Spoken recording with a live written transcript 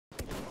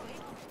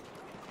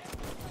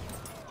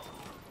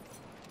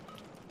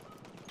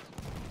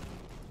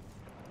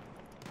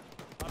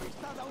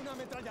¡Detecta una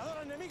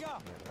ametralladora enemiga!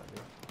 Mierda,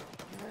 tío.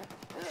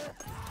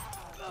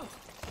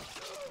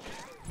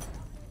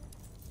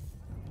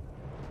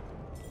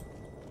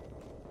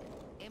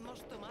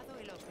 Hemos tomado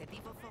el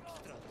objetivo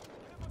Foxtrot.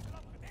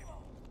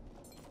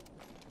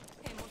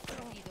 Hemos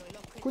perdido el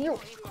objetivo ¡Coño!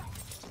 Eco.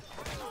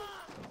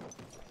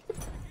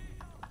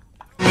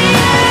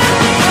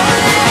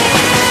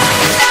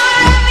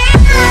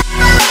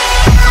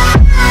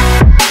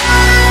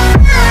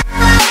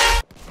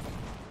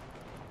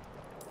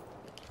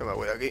 Yo me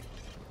voy de aquí.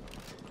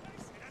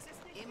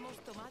 Hemos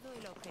tomado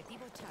el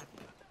objetivo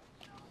Charlie.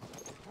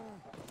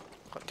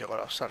 Hostia, con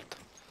los saltos.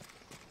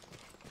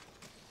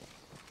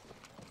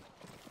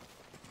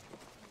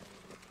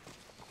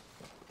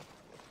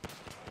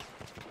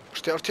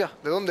 Hostia, hostia,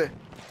 ¿de dónde?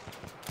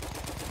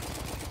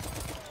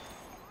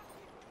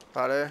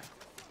 Vale.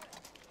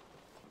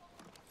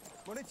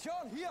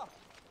 ¡Munición, hier!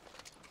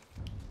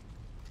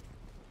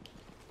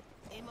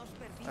 Hemos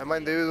perdido ¿Hay más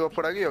individuos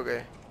por aquí o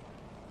qué?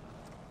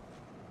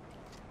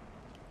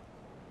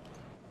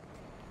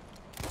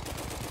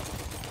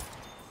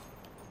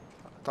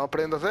 ¿Estamos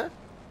perdiendo C?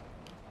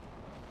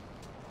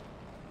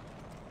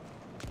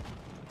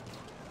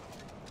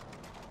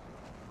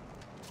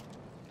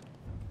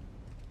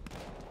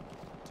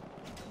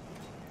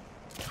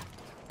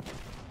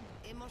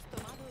 Hemos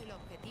tomado el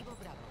objetivo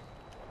Bravo.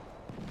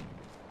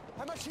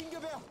 Ein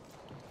Maschinengewehr!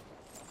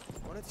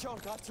 Munition,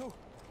 grad zu!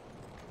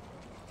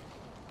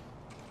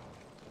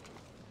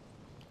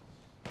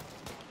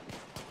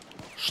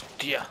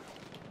 Hostia.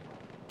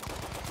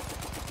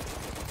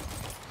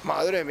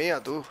 Madre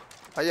mía, tú.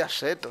 Vaya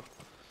seto.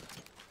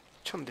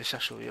 ¿Dónde se ha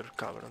subido el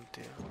cabrón,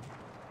 tío?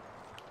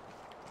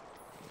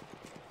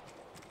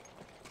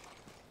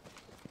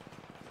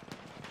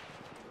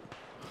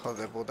 Hijos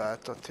de puta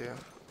estos, tío.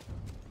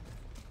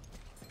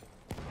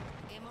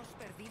 Hemos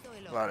perdido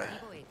el Vale.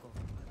 objetivo Eco.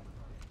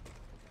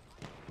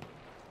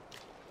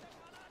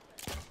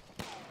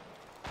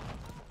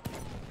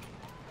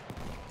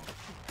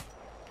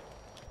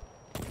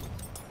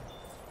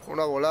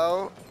 Uno ha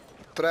volado.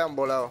 Tres han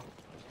volado.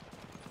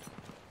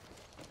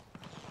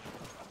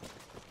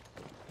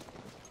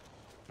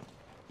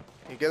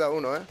 Y queda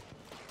uno, ¿eh?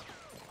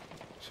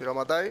 Si lo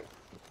matáis...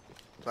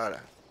 Vale.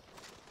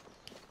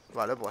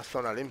 Vale, pues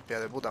zona limpia,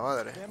 de puta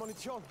madre. Mehr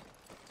Munition!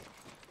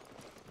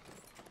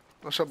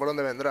 No sé por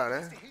dónde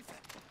vendrán, ¿eh?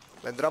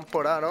 Vendrán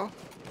por A, ¿no?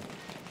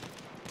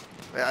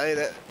 Ve ahí,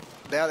 deja.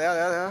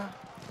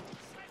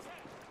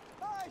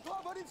 Hey, ich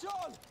brauche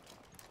Munition!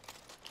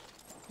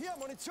 Hier,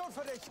 Munition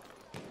für dich!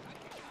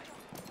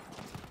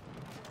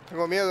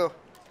 Tengo miedo.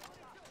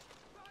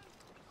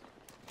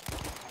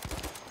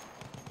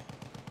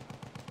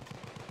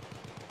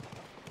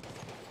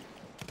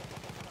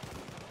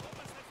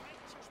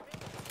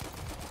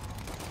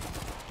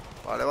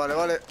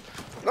 Vale.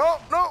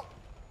 ¡No!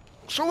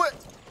 ¡Sube!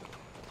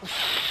 Uf.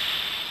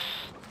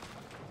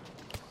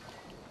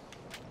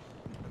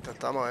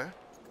 Intentamos, ¿eh?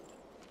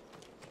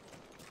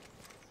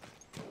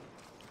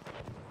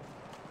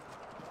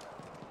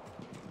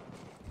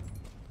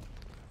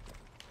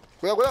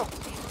 Cuidado. Hemos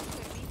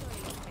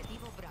perdido el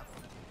objetivo Bravo.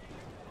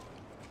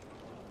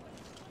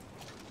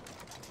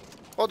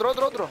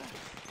 Otro.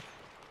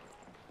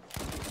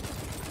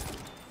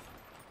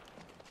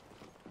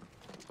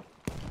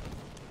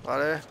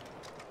 Vale.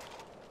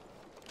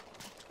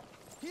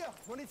 Hier,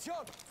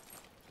 Munition!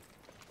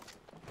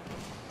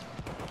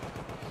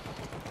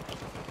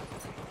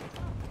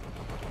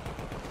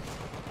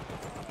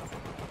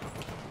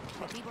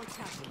 Objetivo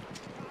Charlie.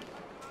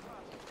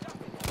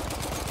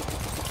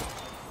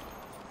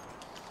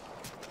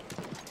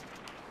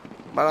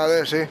 Van a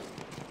ver, sí.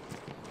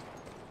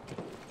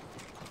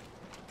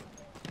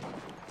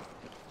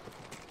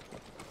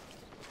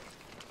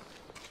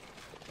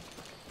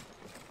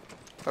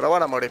 Pero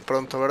van a morir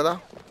pronto, ¿verdad?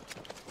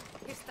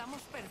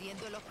 Estamos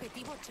perdiendo el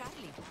objetivo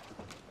Charlie.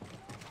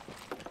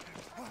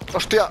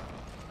 ¡Hostia!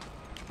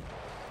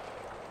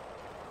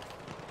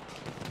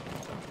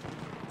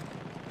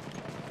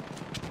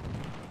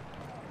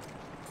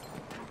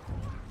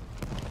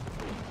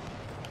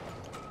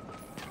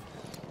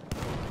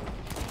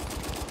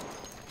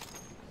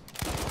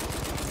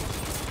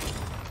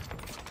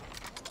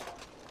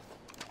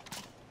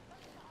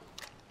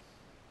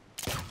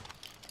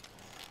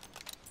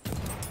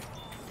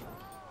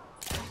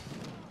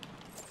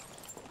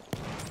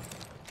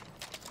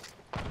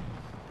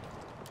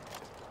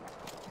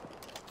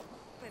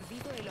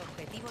 Perdido el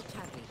objetivo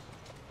Charlie.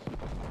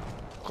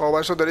 ¿Cómo va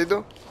el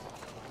soterito?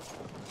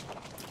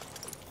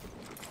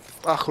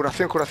 Ah,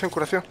 curación.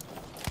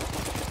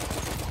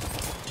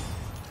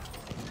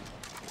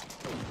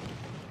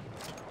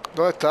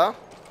 ¿Dónde está?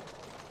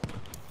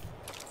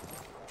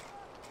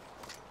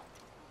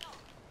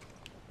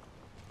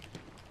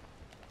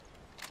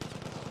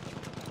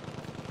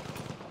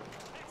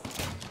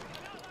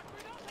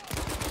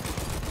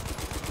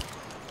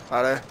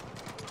 Vale.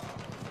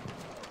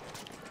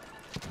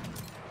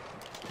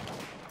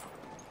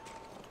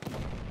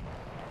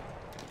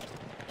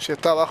 Sí,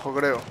 está abajo,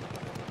 creo.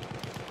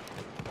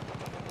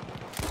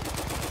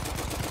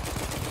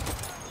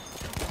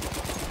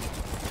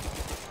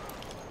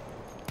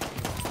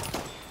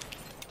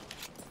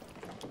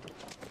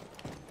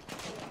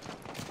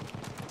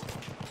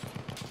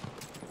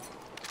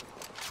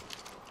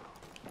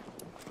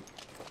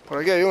 Por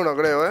aquí hay uno,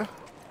 creo, ¿eh?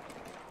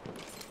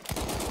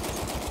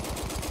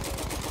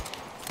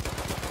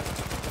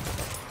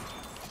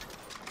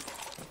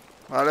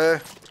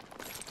 Vale.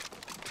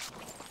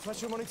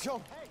 Flasche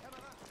Munition.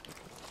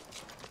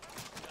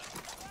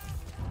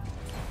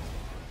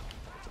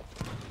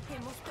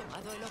 Hemos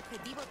tomado el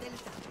objetivo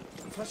Delta.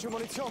 Flasche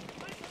Munition.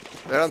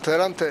 Delante,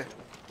 delante.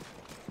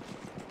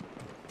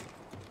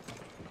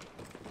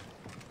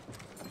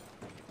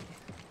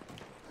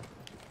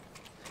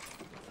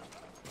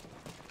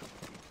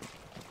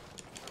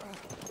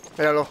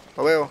 Míralo,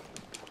 lo veo.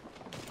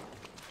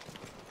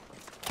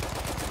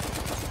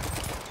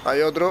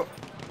 Hay otro.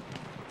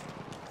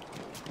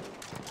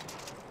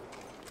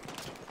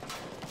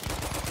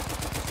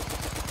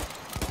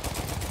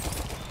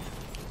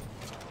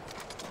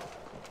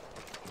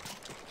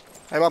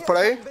 ¿Hay más por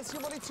ahí? Ein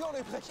bisschen Munition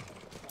übrig.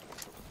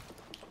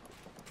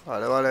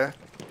 Vale, vale.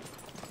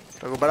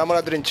 Recuperamos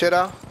la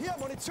trinchera. Hier,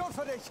 Munition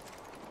für dich.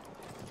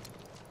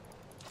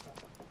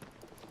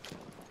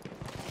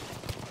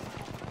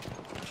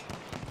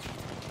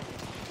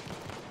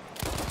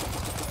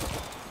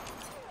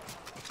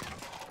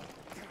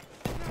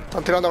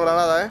 Están tirando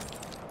granadas, ¿eh?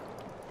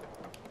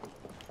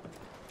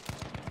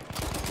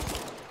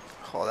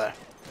 Joder.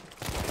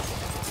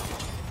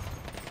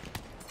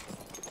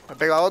 Me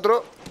pega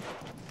otro.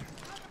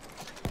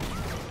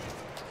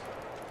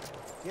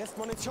 Hier ist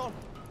Munition.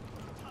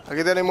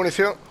 Aquí tenéis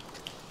munición.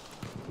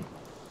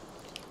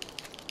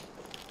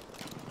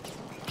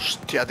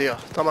 Hostia, tío.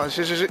 Toma,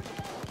 sí, sí, sí.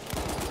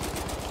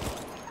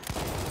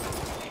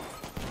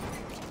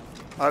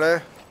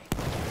 Vale.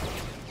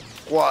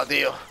 Guau,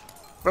 tío.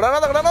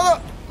 ¡Granada,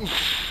 granada!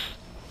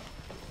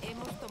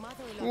 Hemos tomado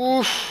el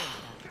Uf.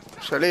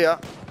 Se lía.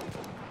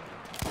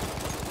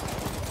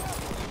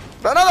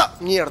 ¡Granada!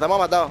 Mierda, me ha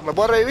matado. ¿Me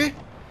puedo revivir?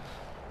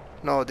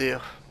 No, tío.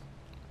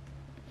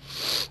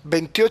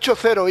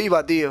 28-0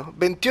 iba, tío.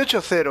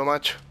 28-0,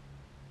 macho.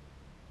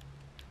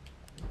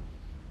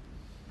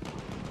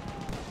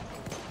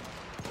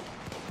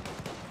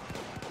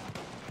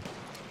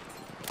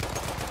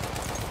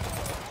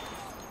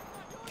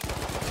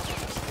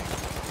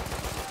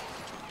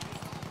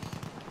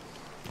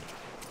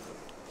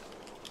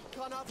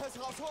 Granate ist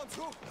raus, Horn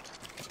zu.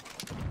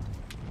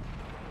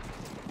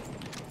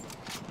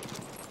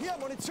 Hier,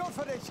 Munition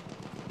für dich.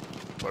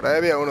 Por ahí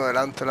había uno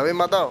delante. ¿Lo habéis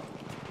matado?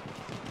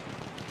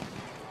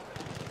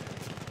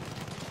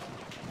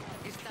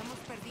 Estamos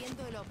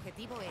perdiendo el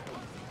objetivo Eco.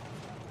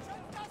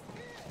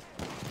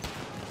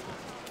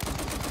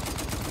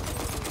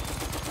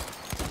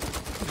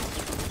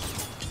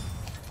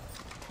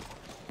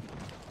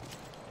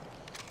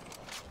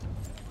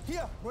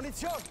 Hier,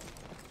 Munition.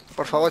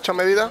 Por favor,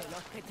 échame vida. El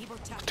objetivo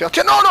Charlie. ¡Hostia,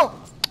 hostia! ¡No, no!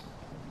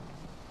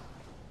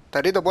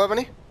 Tarito, ¿puedes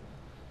venir?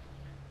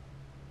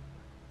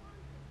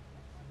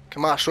 Qué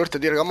mala suerte,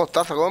 tío. Qué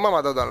mostaza. ¿Cómo me ha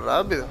matado tan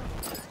rápido?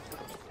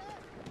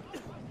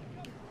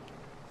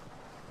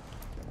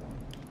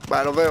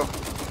 Vale, los veo.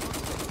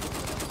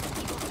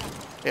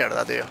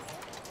 Mierda, tío.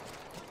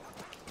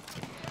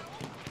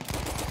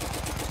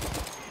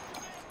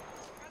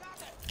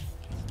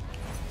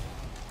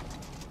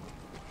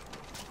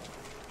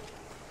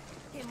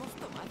 Hemos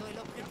tomado el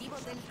objetivo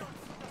Delta.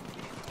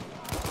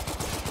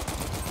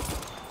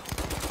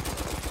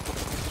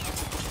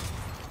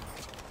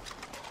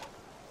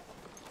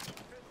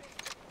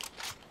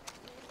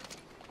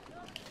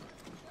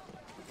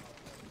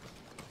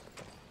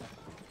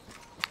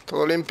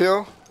 Todo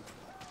limpio.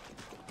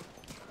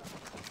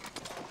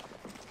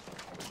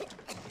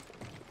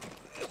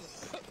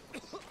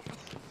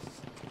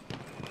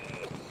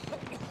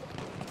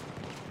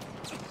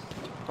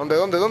 ¿Dónde,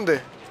 dónde,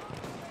 dónde?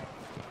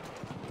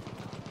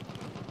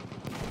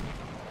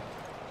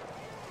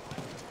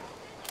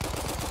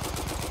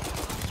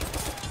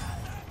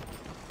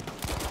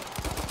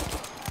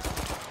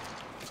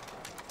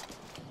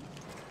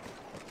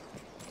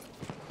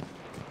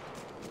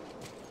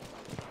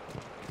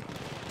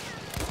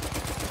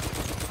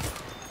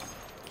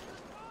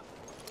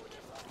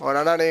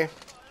 Hola, Nani.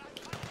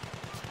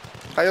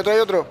 Hay otro, hay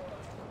otro.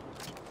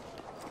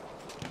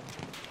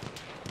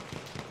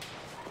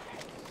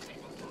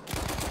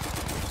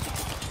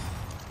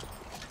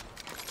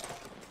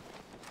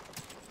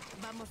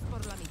 Vamos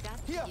por la mitad.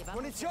 Hier, Llevamos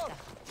Munition.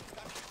 ventaja.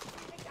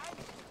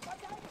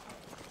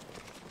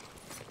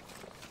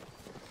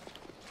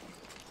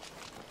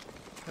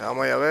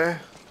 Vamos a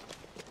ver.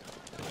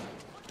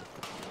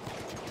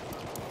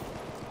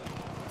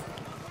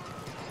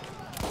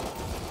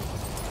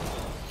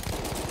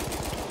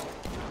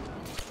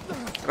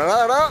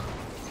 Granada, granada.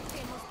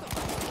 Hemos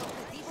tomado el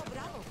objetivo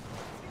Bravo.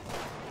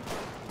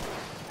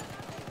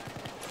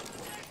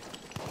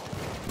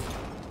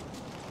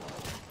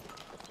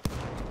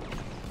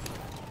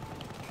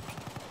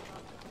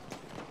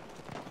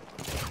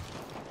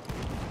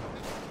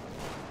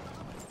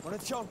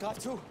 Munition, greif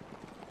zu.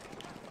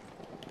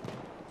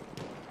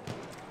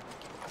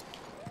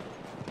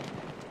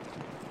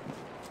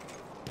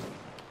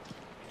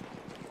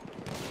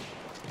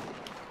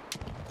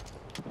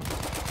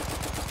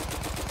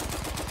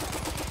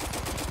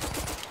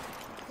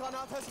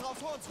 Granate ist raus,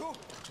 Horn zu.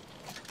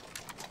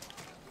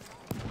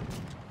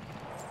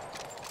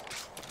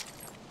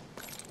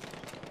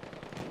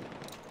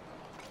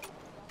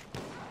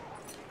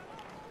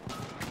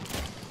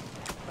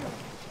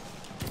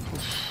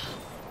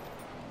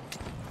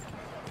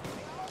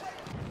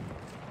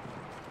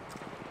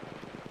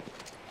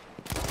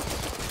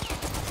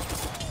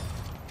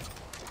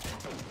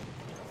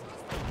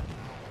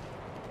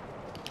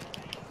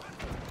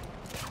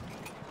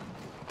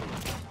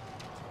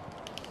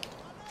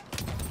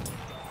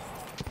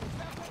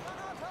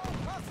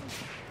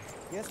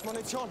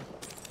 Munition.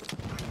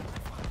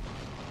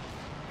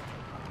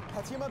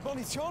 Hat jemand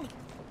Munition?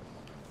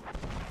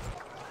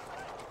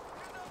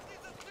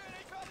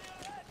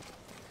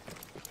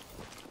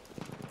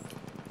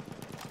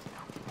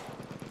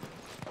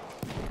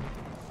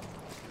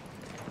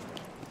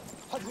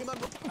 Hat jemand...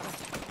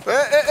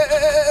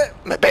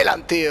 Me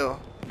pelan, tío.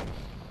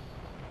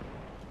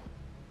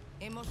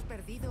 Hemos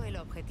perdido el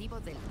objetivo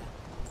Delta.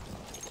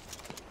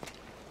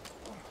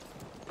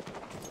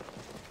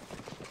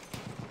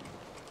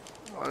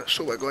 Vale,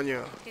 sube,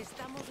 coño.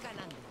 Estamos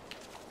ganando.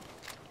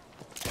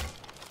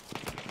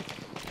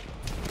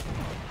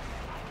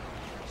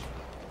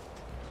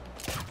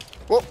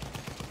 Oh.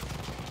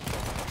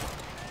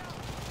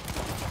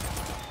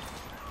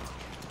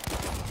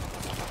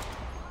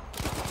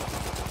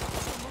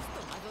 Hemos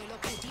tomado el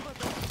objetivo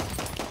Delta.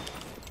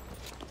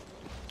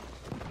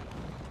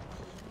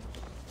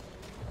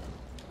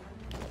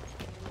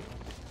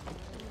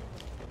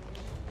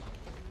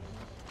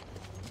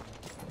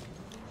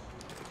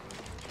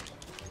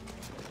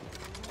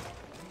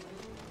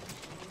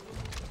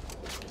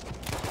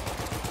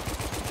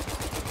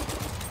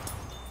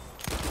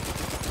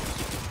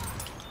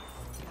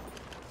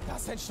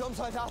 Das ist ein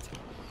Sturmsoldat.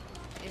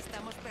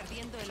 Estamos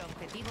perdiendo el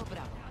objetivo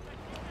Bravo.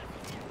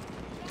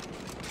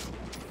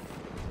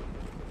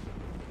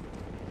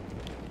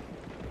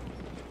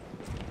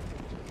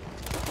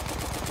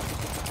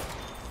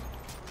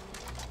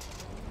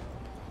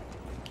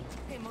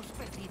 Hemos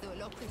perdido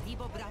el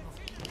objetivo Bravo.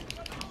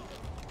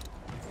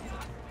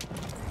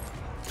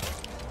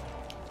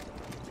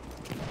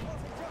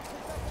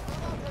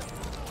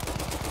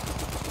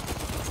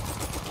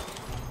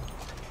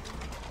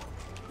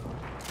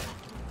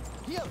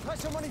 Hier,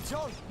 frische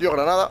Munition. Yo,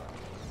 granada.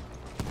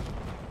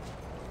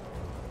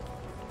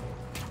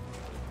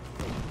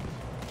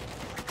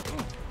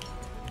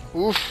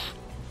 Uf.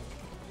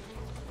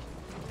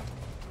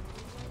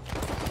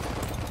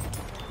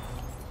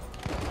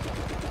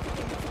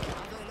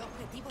 Tomado el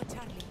objetivo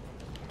Charlie.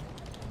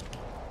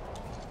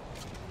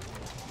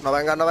 No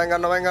venga, no venga,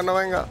 no venga, no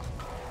venga.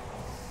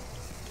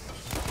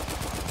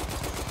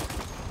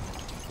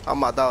 Han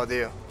matado,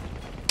 tío.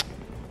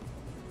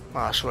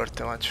 Mala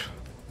suerte, macho.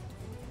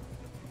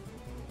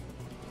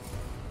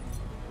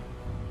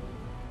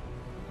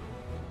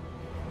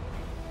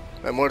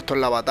 Me he muerto en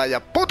la batalla.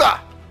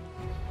 ¡Puta!